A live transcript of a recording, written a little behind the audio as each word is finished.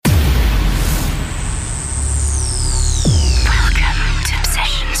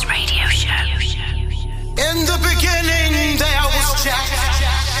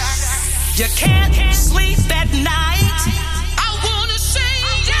You can't sleep at night. I wanna say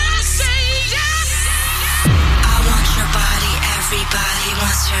yes, say yes. I want your body, everybody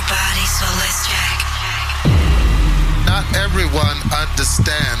wants your body, so let's check. Not everyone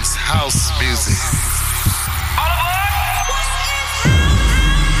understands house music.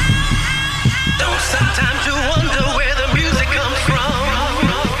 Don't sometimes you wonder where the music comes from.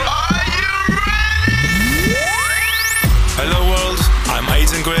 Are you ready? Hello world, I'm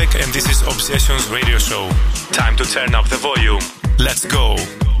Aidan Greg and this is Obsessions Radio Show. Time to turn up the volume. Let's go.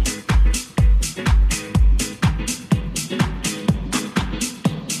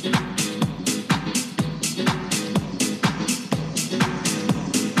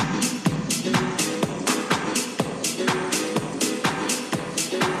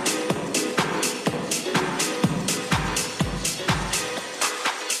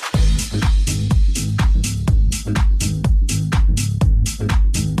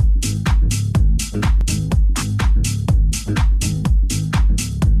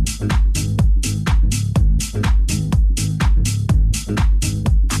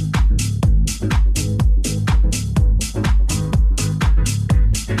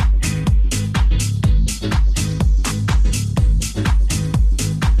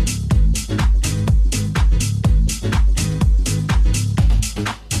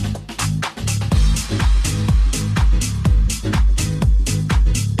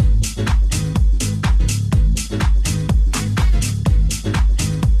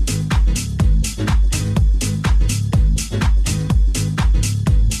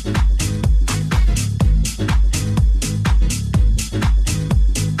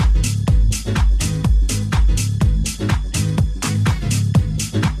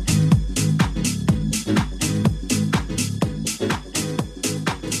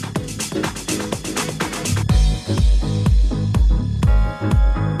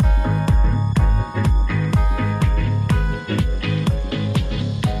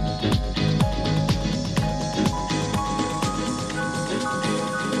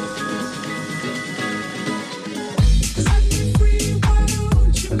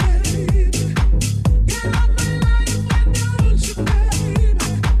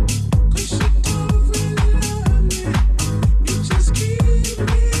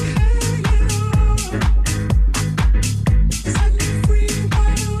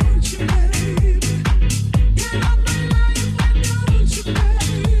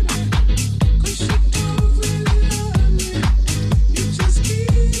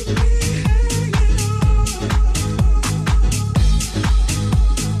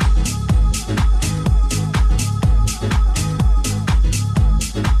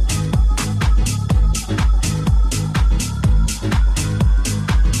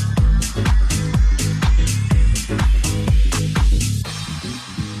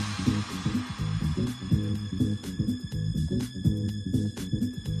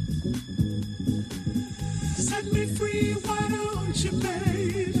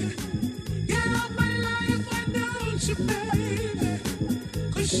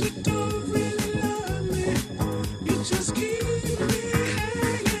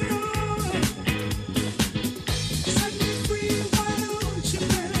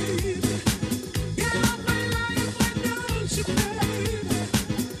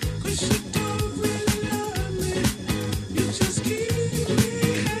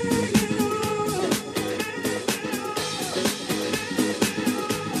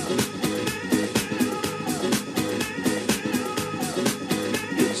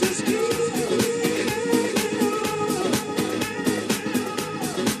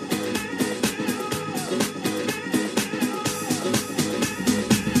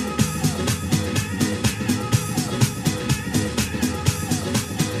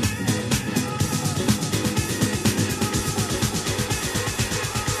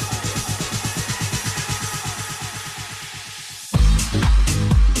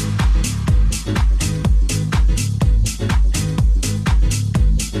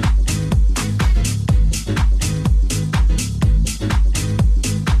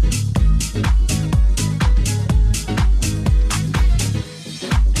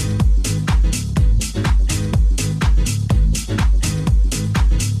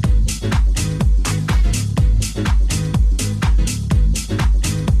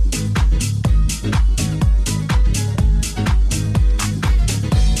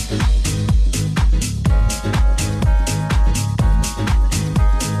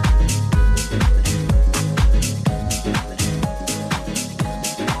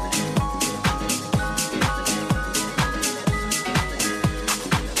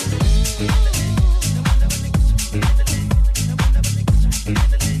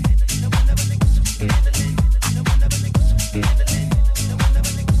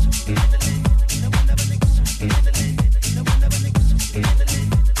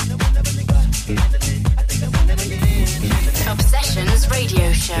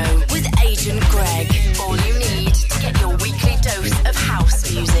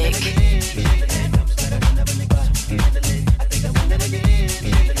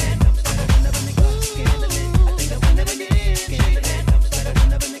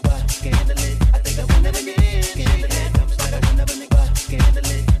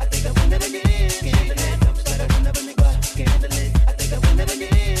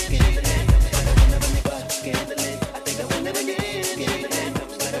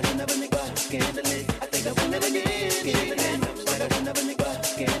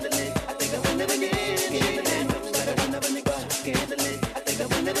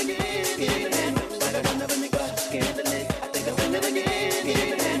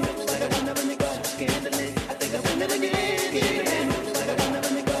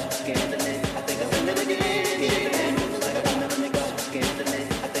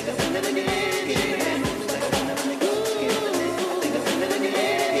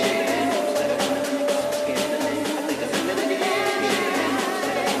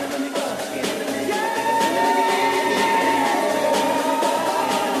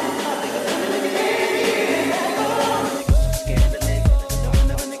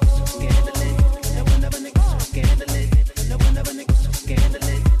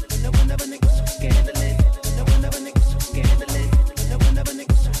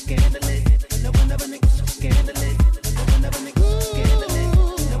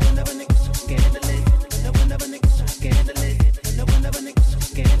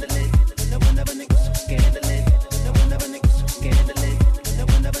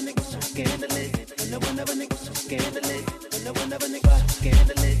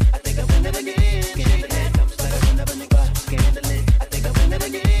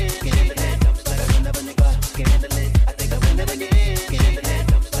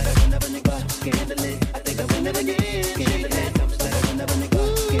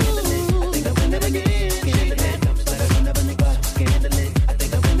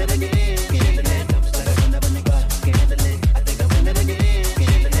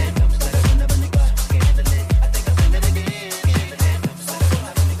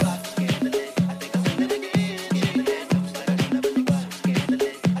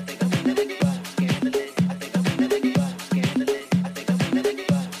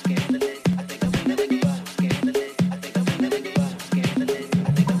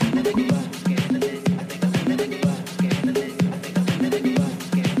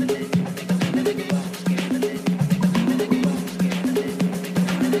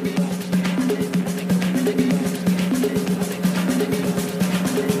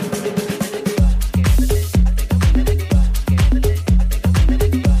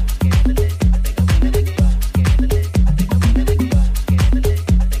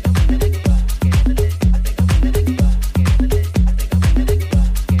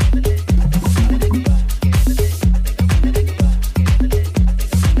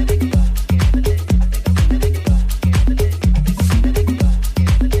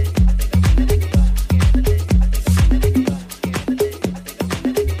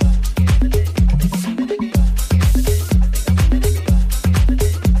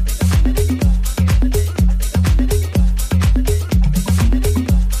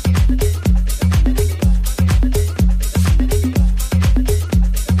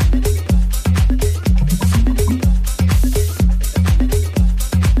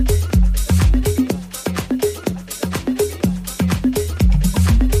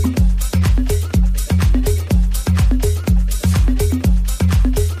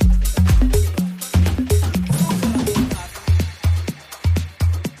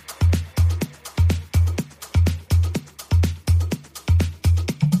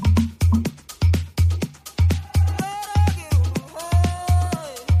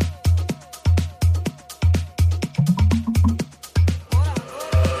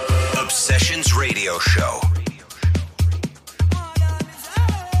 Obsessions Radio Show.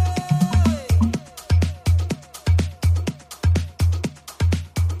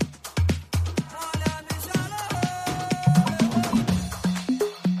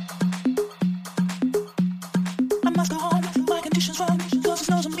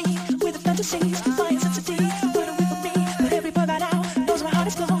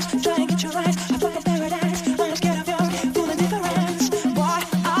 Boy,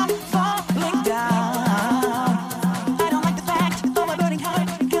 I'm falling down.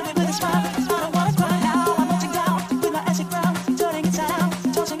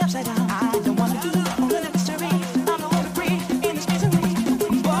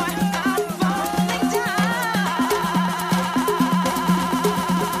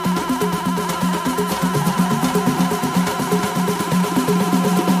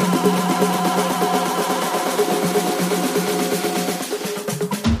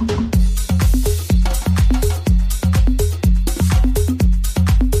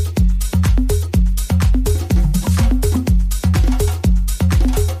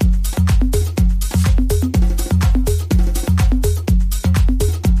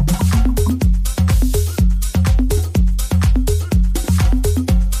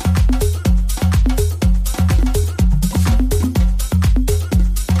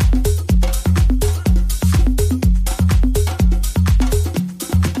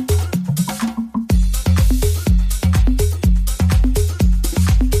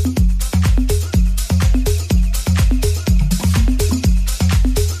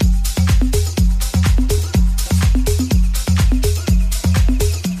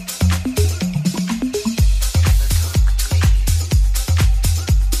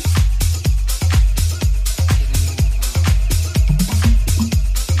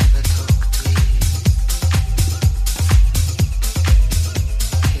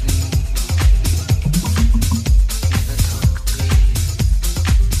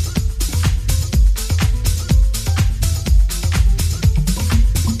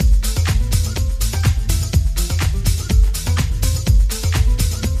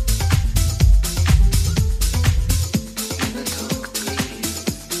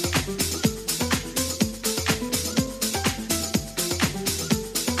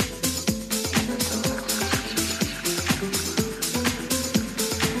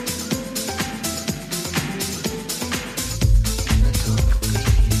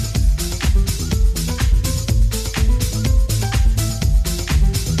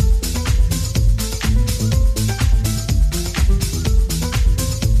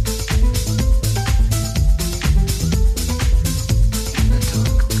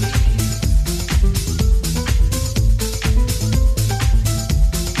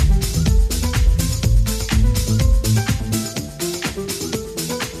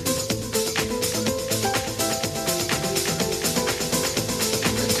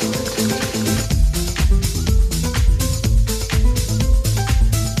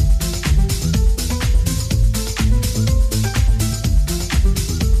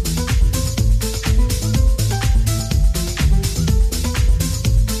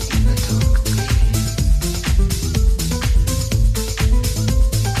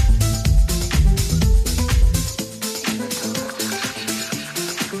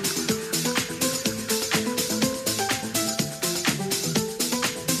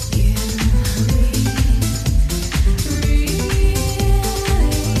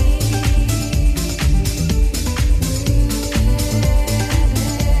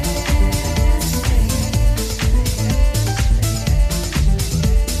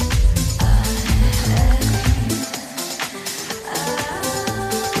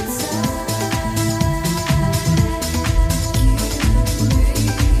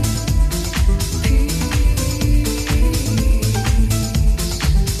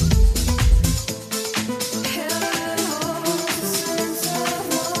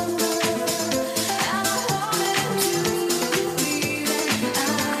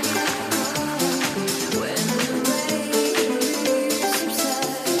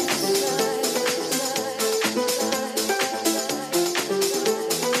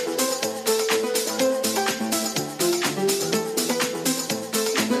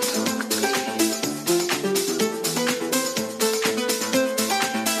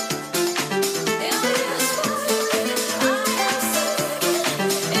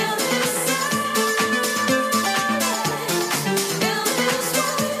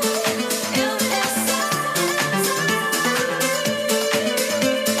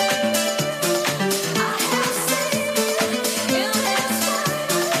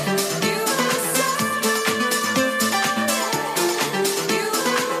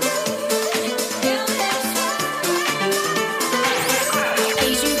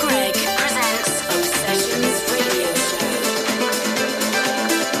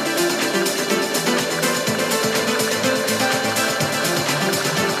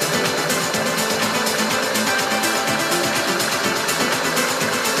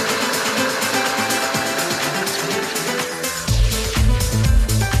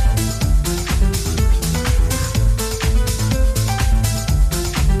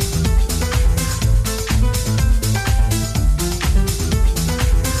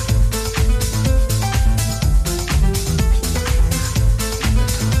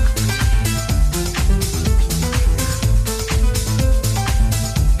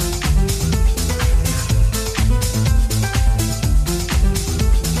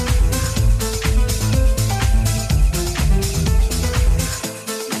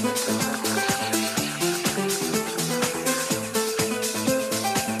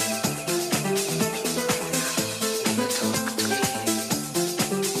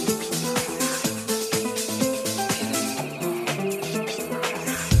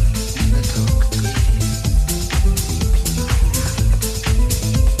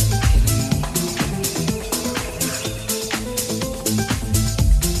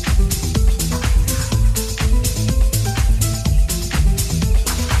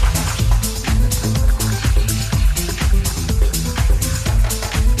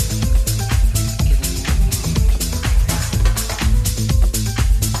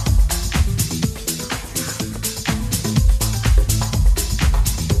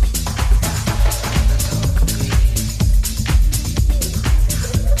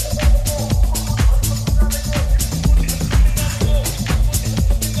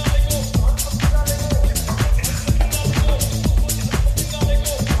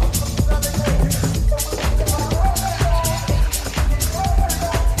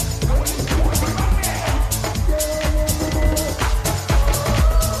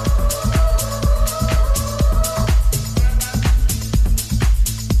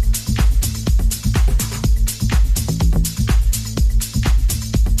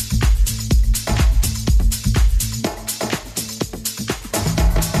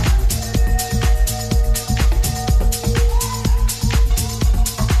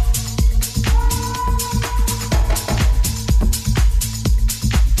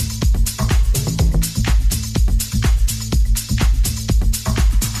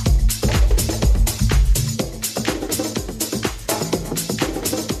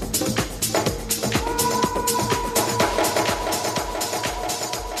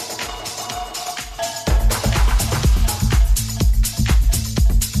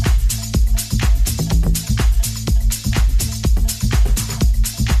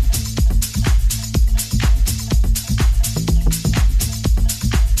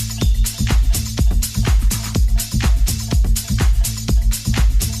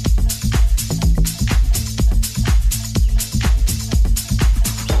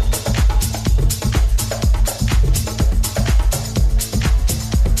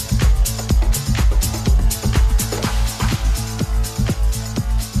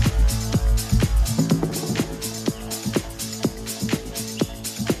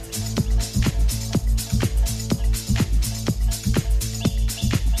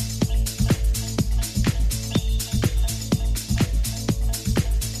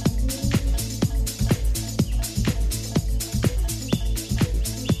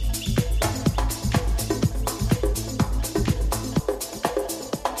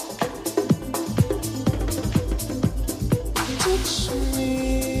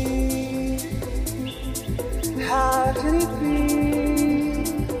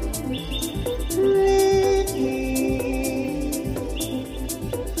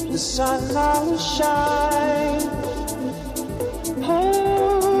 the sunlight will shine.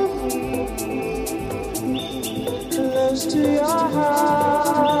 Hold me close to your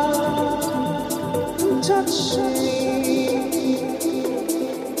heart, touch me,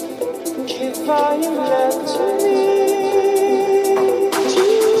 give all your love to me.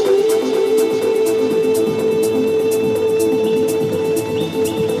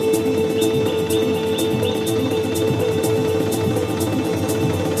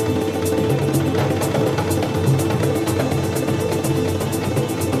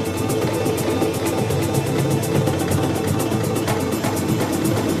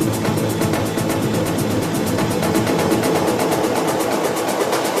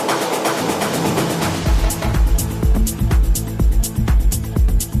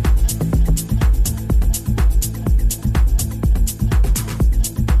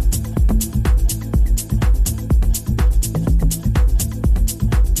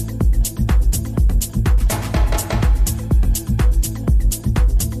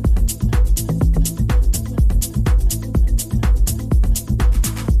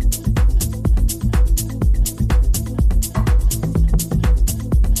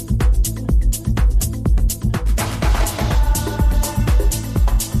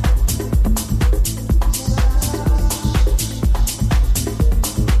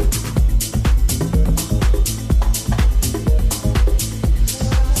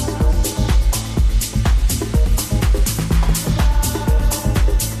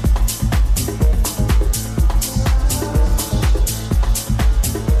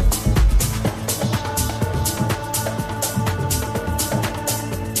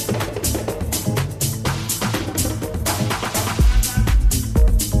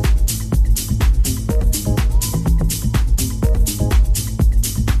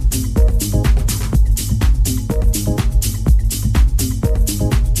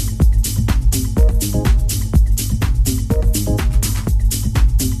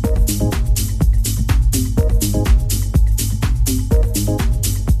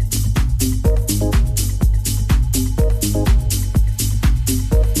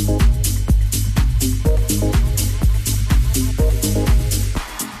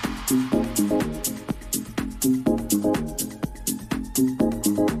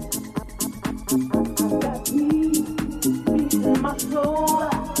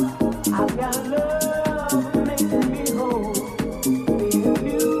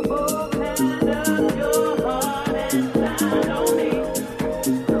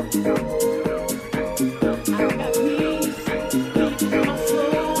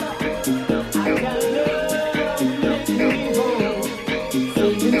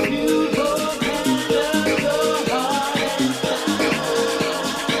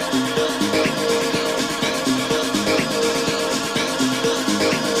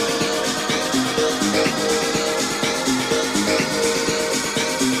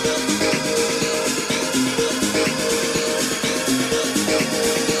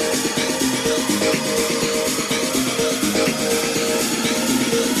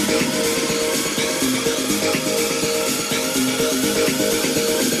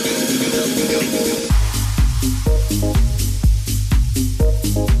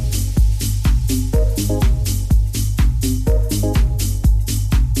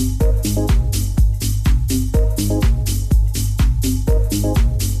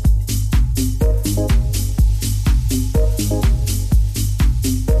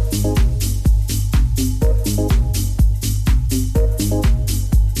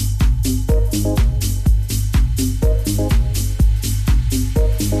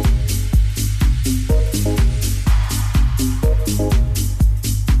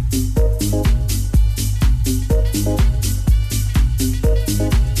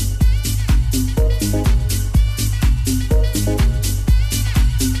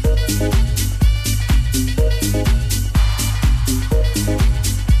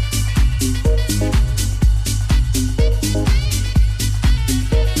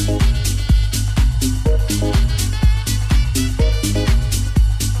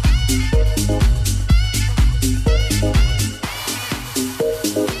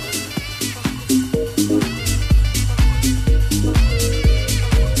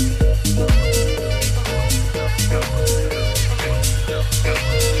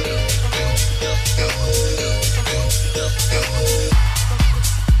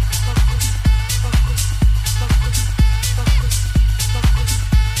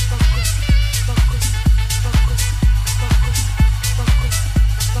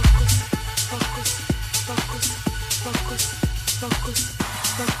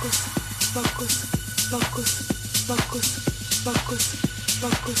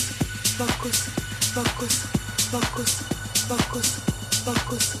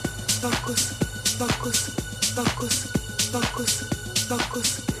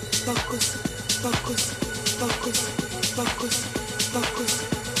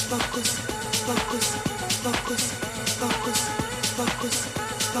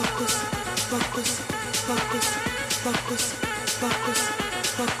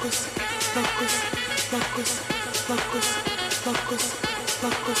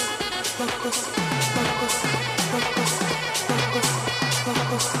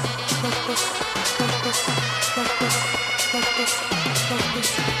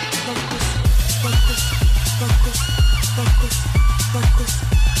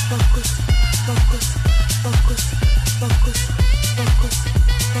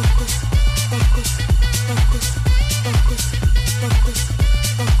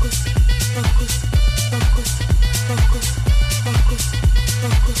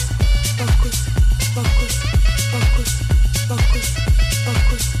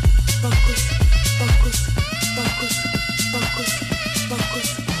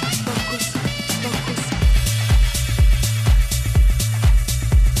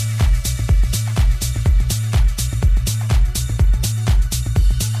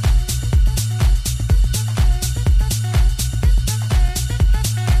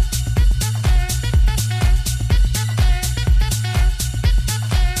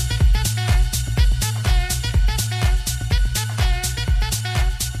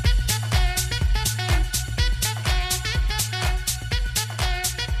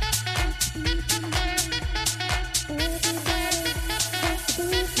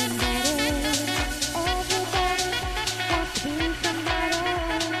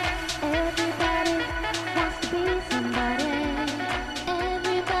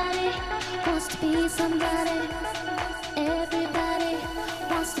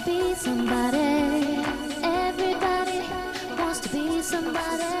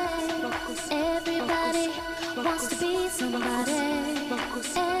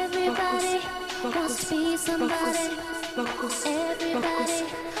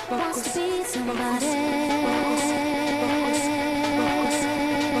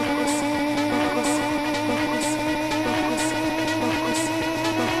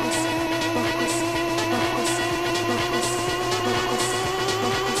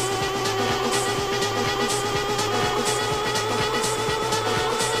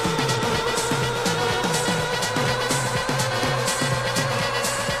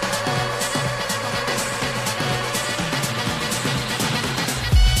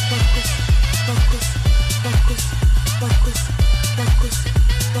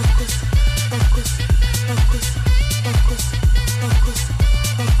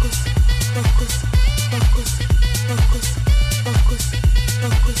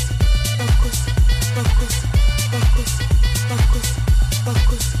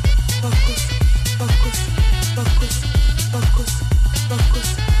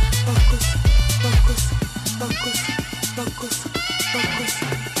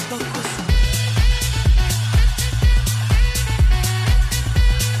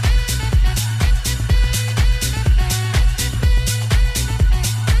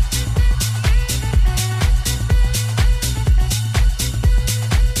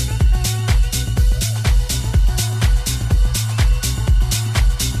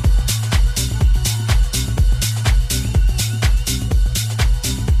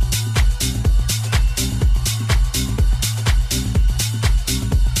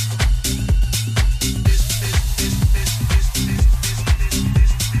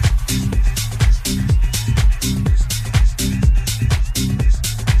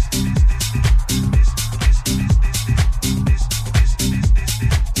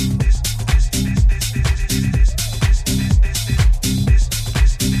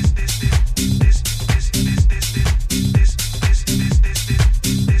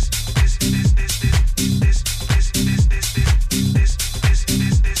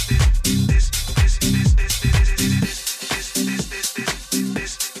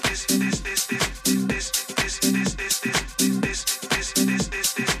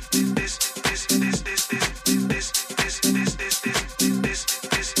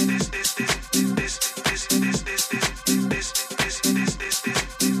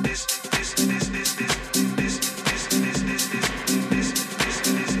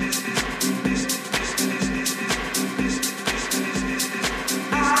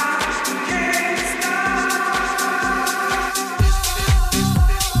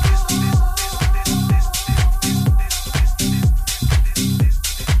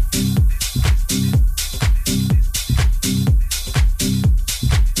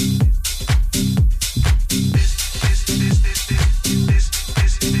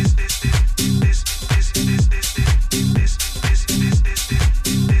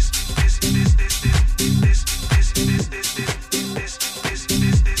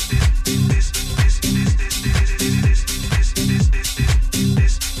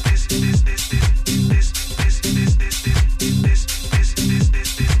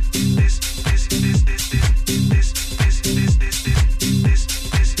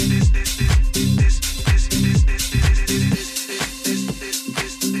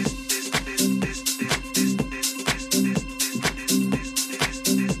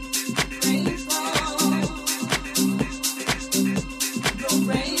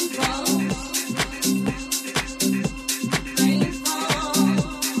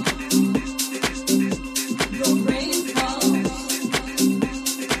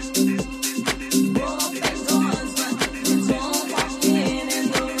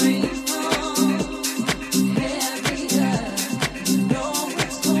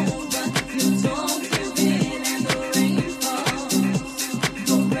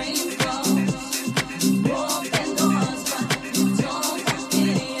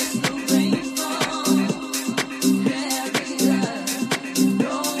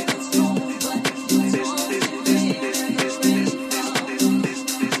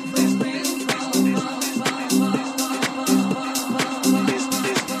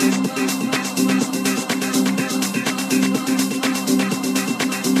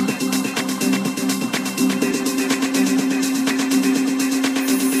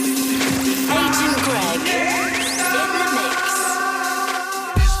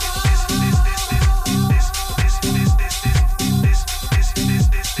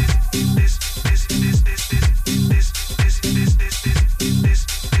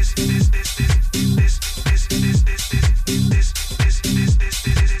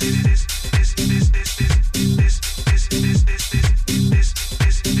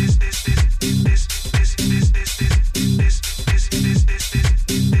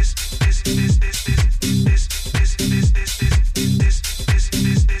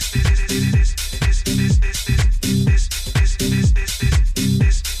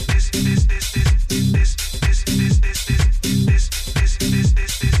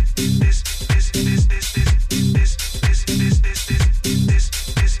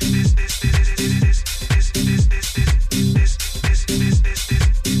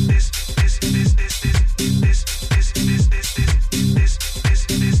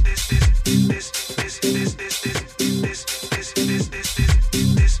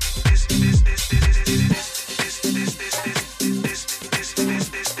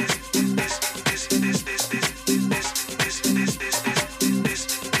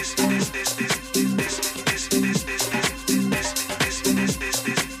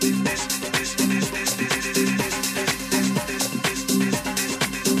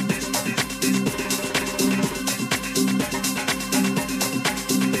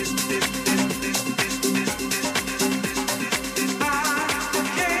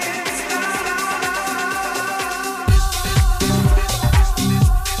 I can't stop.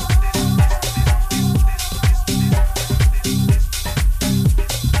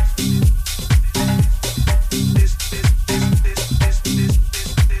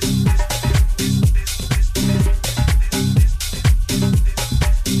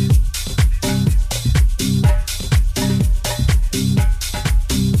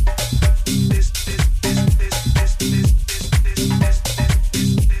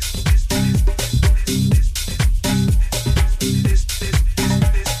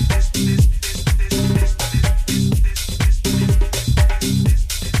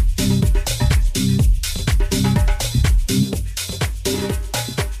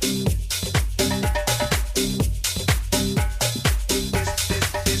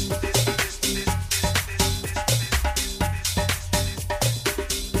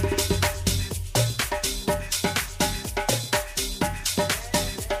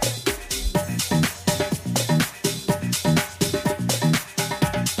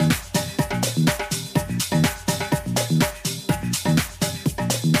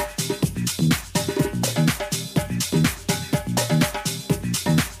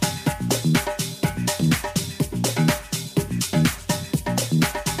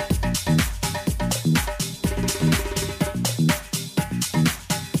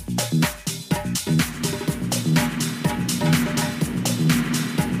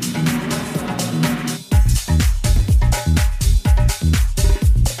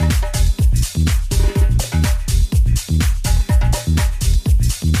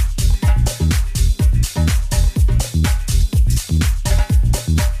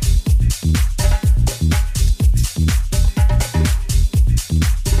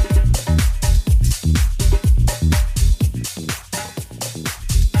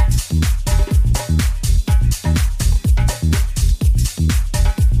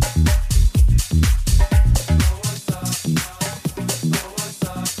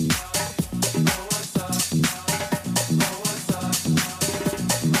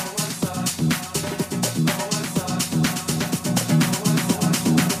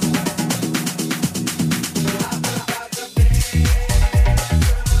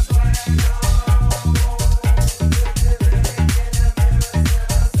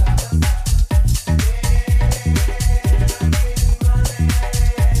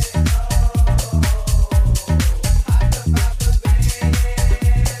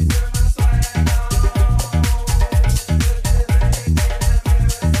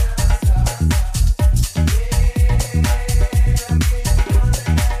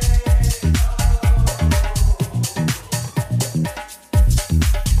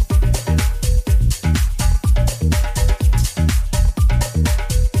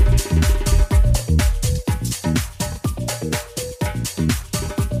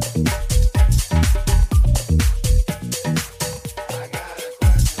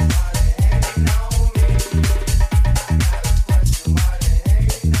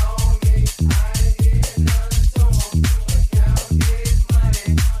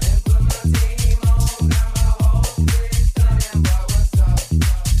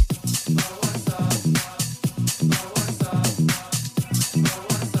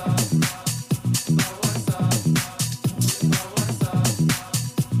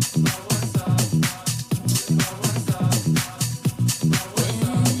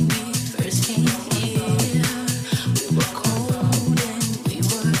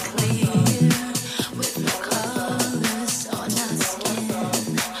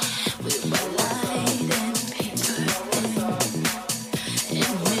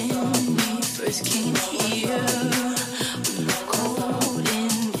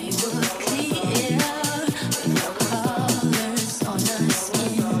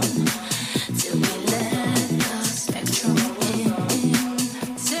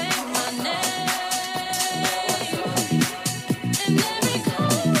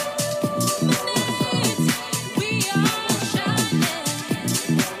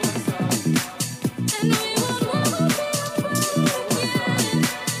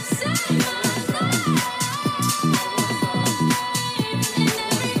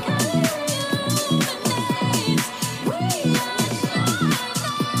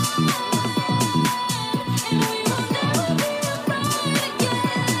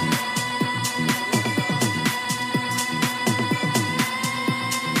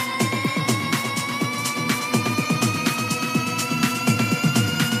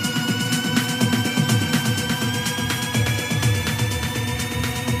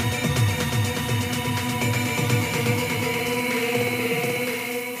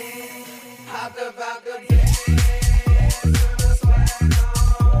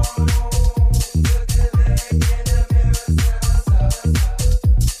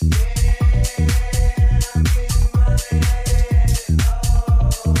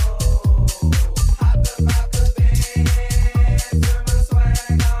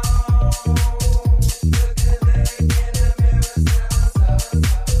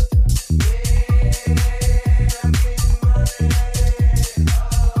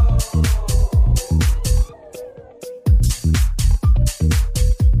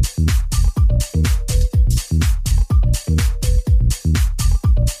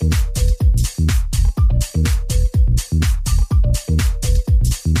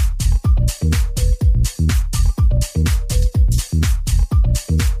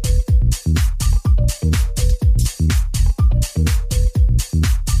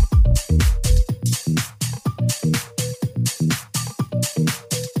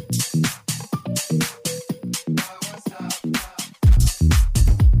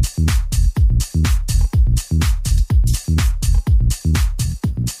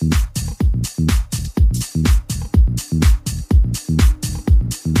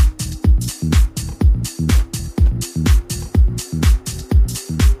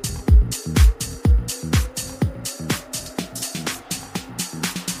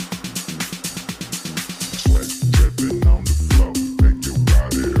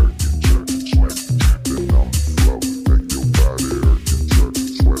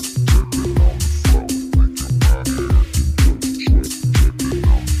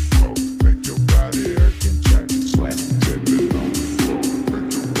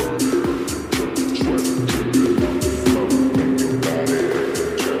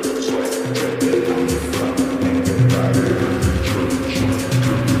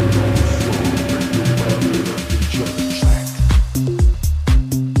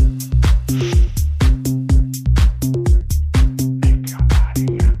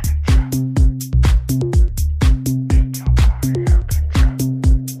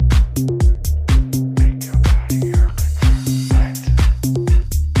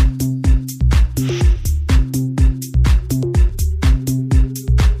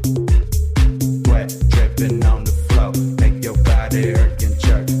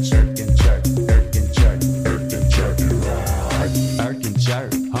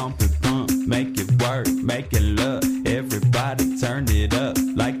 it up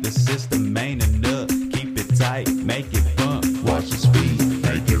like the system ain't enough. Keep it tight, make it fun. Watch your speed,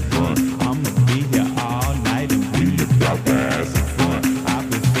 make it run. I'ma be here all night and we about to have some fun. I've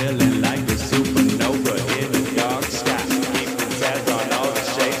been feeling like a supernova in the dark sky. Keeping tabs on all the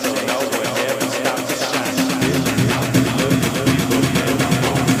shades so no one ever stops to shine. Feeling all the love that people feel.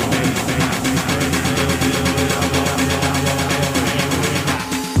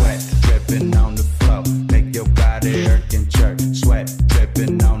 Sweat dripping on the floor, make your body irk and jerk. Sweat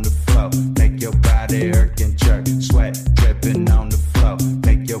dripping on the floor, make your body irk and jerk. Sweat dripping on the floor,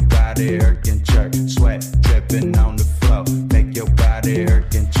 make your body irk and jerk. Sweat dripping on the floor, make your body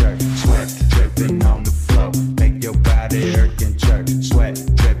irk and jerk. Sweat dripping on the floor, make your body irk and jerk. Sweat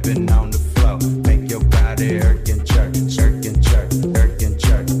dripping on the floor, make your body irk and jerk. Irk and jerk, irk and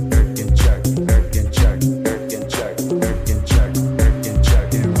jerk, irk and jerk, irk and jerk, irk and jerk, irk and jerk, irk and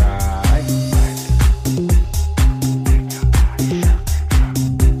jerk, and right.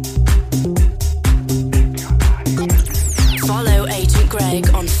 Follow Agent Greg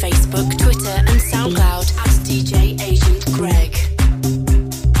on Facebook, Twitter, and SoundCloud at DJ Agent Greg.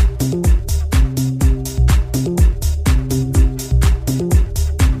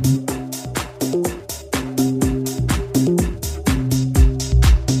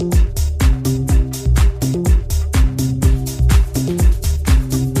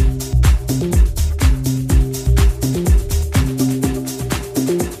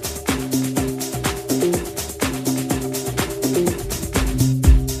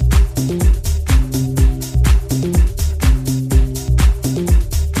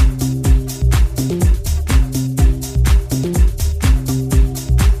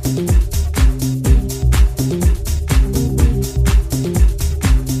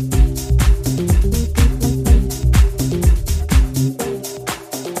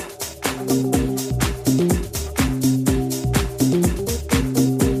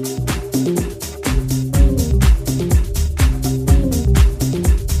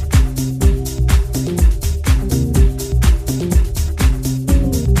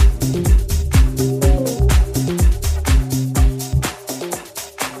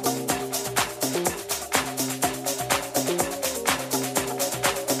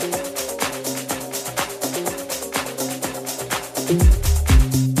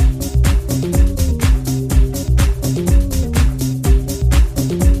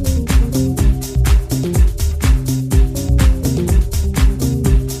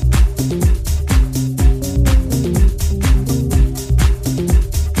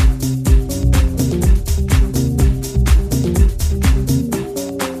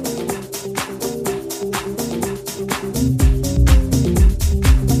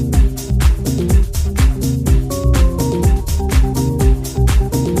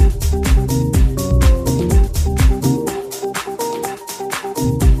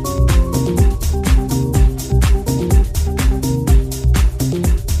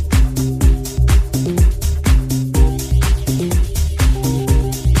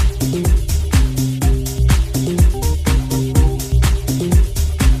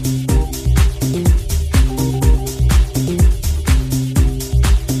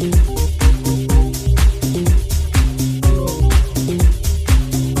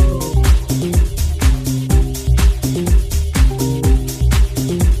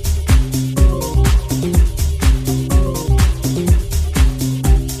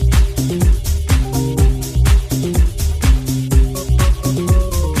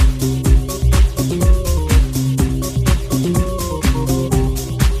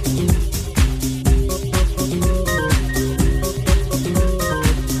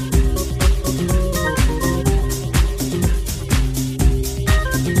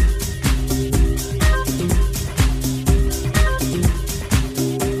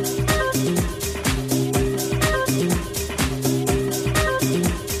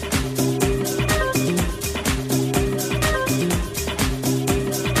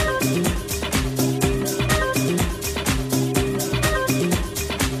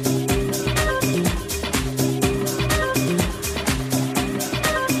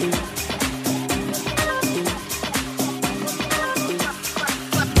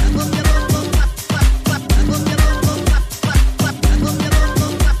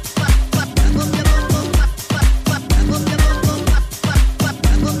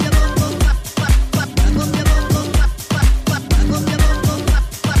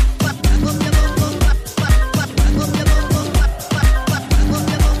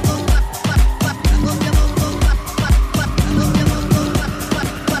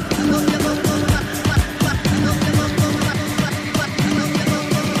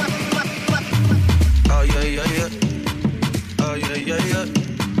 yeah.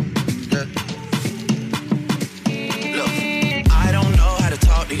 Look, I don't know how to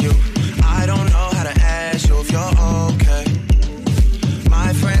talk to you. I don't know how to ask you if you're okay.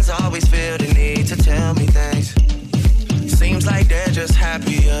 My friends always feel the need to tell me things. Seems like they're just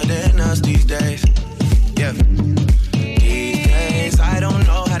happier than us these days. Yeah. These days, I don't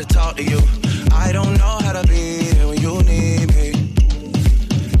know how to talk to you. I don't know how to be there when you need me.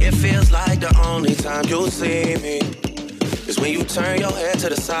 It feels like the only time you see me is when you turn your head to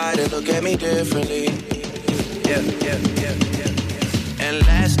the side and look at me differently. Yeah, yeah, yeah, yeah. And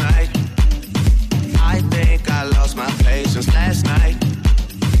last night, I think I lost my patience. Last night,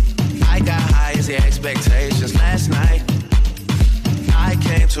 I got high as the expectations. Last night, I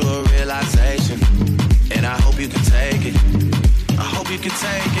came to a realization, and I hope you can take it. I hope you can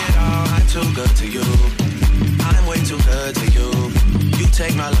take it all. I'm too good to you. I'm way too good to you. You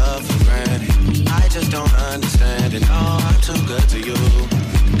take my love for granted. I just don't understand it. No, I'm too good to you.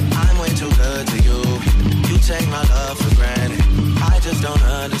 I'm way too good to you. You take my love for granted. I just don't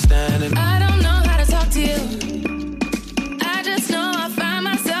understand it. I don't know how to talk to you. I just know I find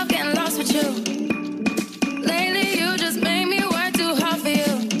myself getting lost with you. Lately you just make me work too hard for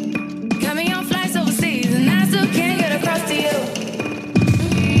you. Got me on flights overseas and I still can't get across to you.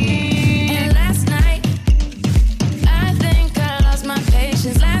 And last night, I think I lost my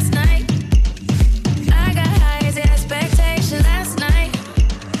patience. Last night, I got high as the expectations. Last night,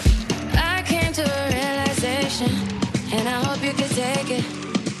 I came to a realization, and I hope you could take it.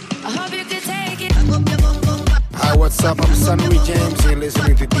 I hope you could take it. Hi, what's up? I'm Sunny James. You're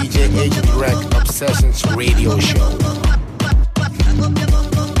listening to DJ Agent Greg Obsessions Radio Show.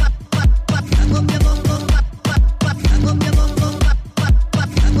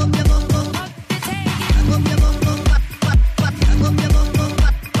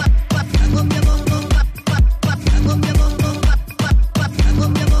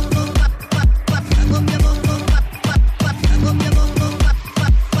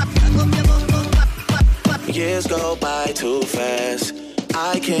 Years go by too fast.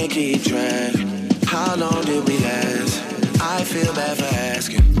 I can't keep track. How long did we last? I feel bad for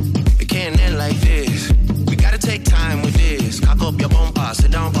asking. It can't end like this. We gotta take time with this. Cock up your bomba,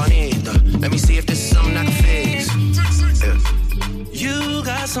 sit down bonita. Let me see if this is something I can fix. Yeah. You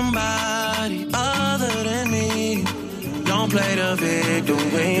got somebody other than me. Don't play the victim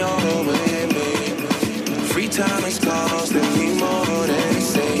when you're with me. Free time is costing me more than it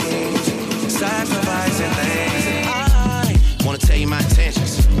seems. Sacrificing things, and I wanna tell you my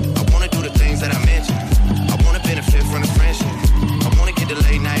intentions. I wanna do the things that I mentioned. I wanna benefit from the friendship. I wanna get the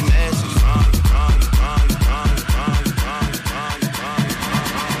late night message from you, from you, from you, from you, from you, from you, from you, from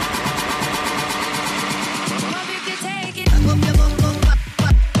you. Hope you could take it.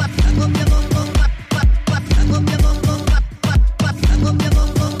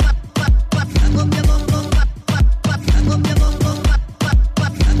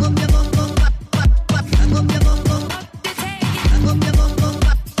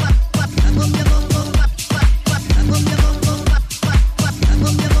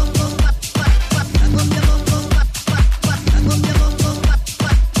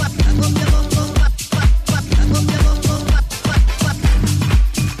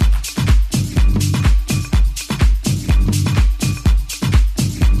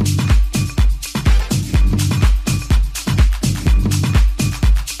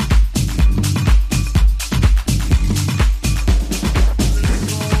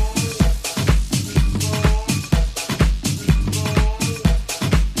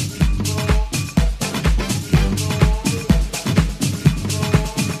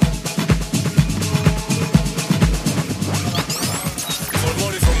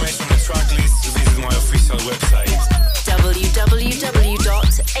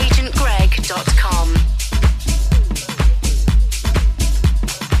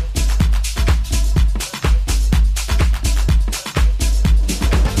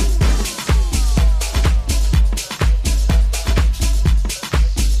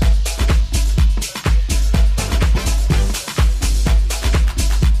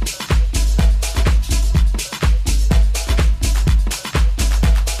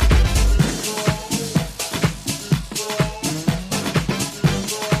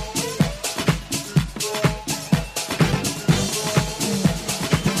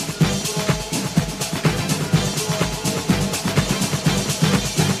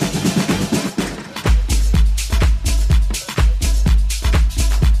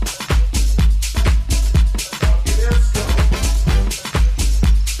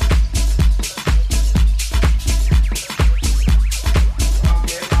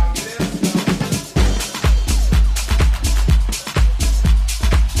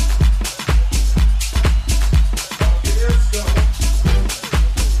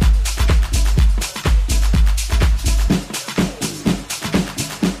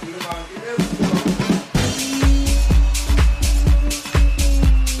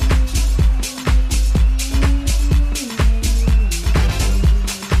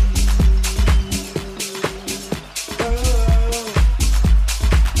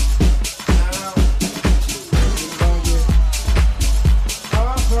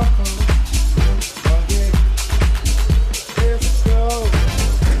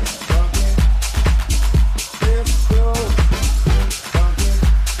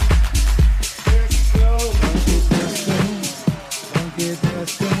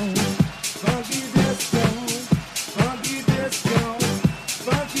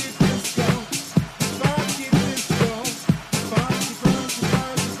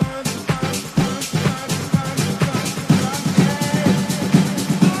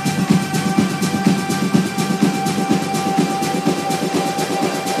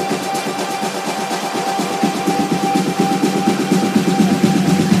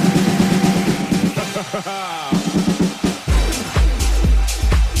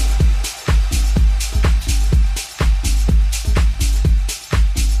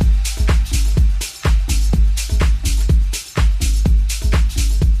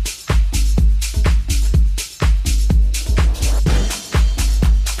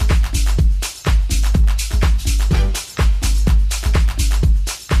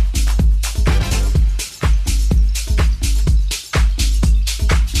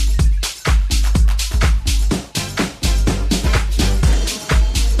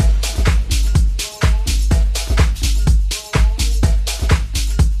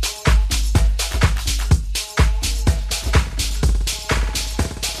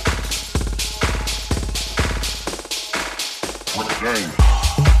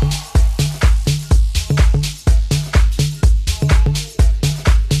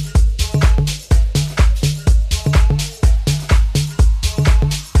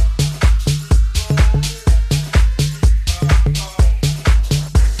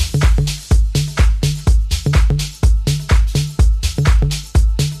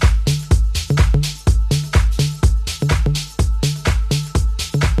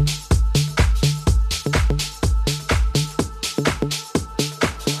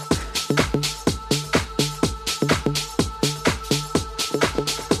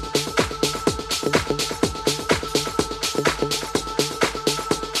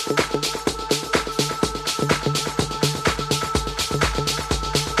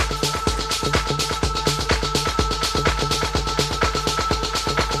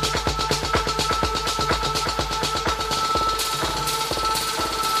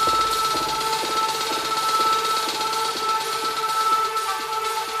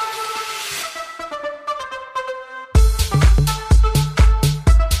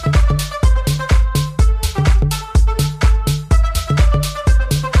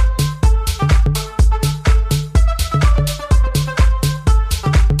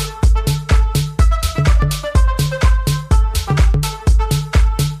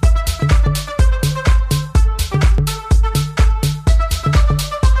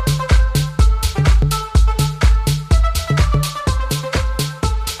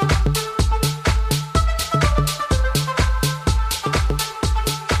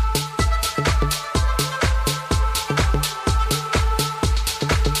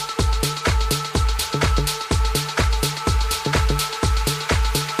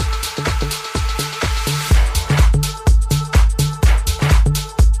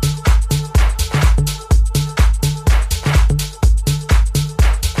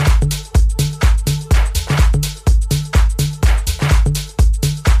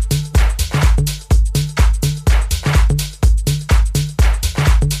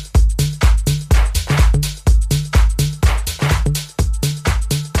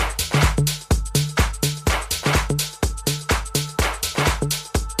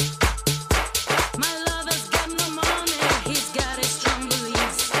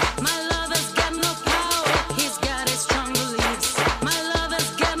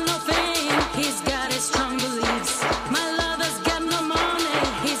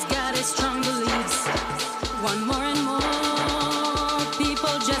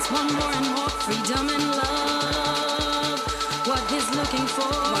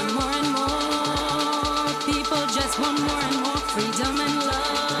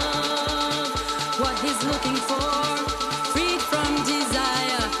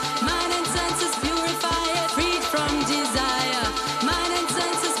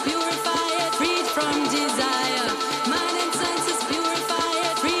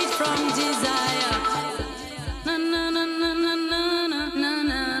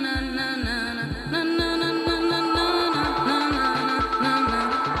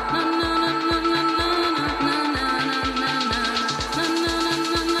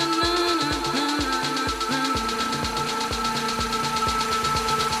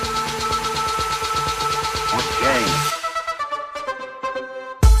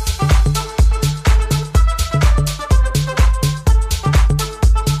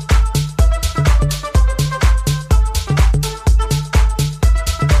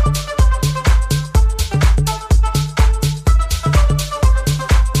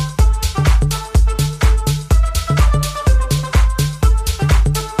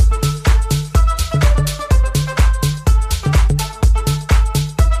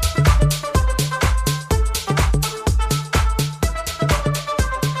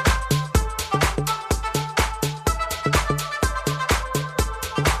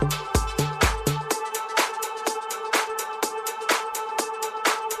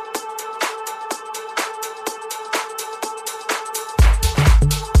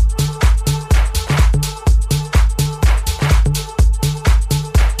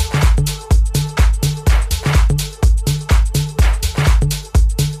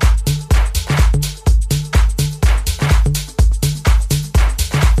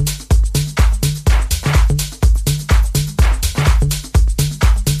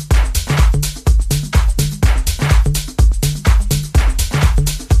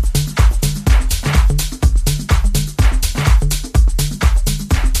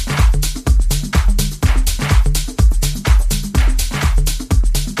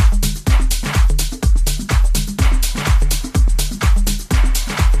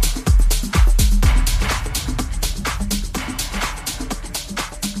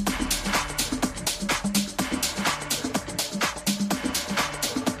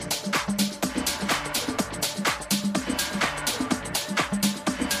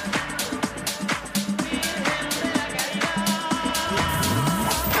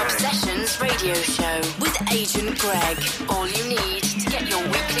 Radio Show with Agent Greg. All you need to get your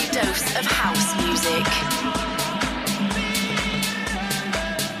weekly dose of house music.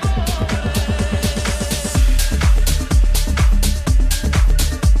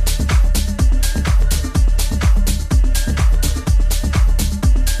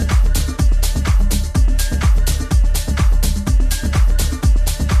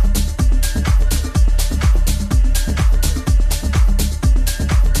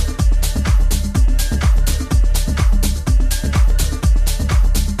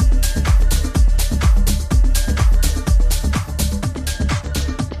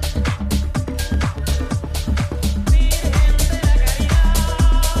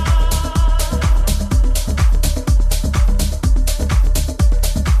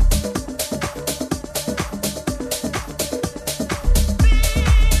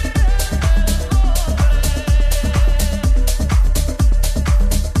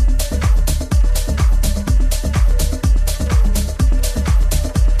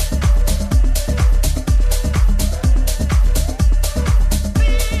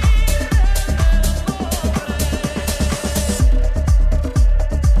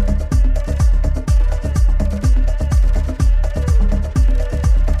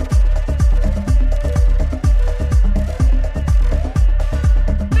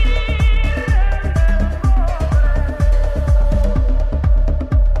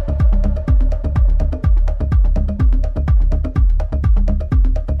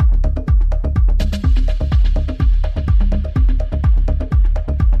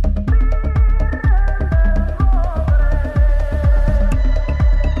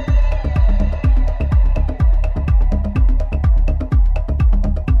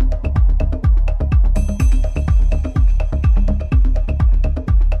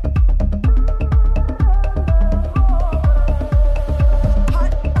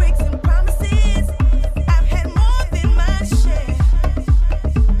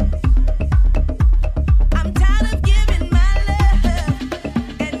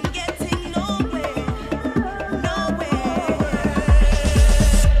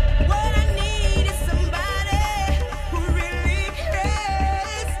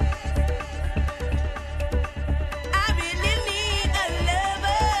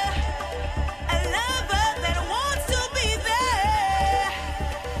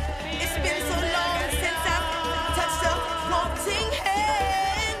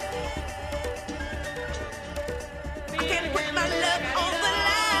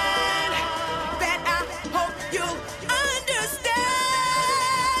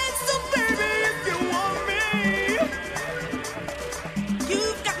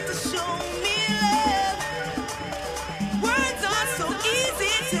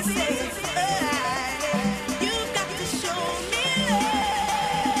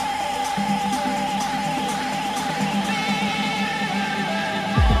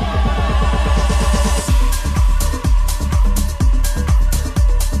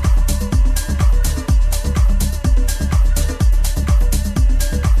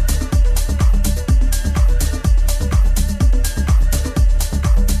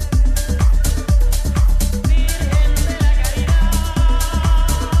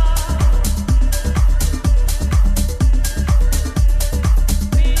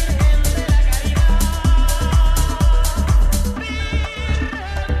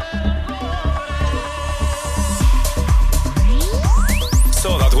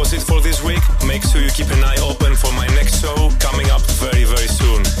 Make sure you keep an eye open for my next show coming up very, very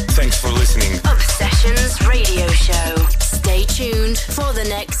soon. Thanks for listening. Obsessions Radio Show. Stay tuned for the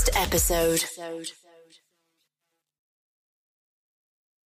next episode.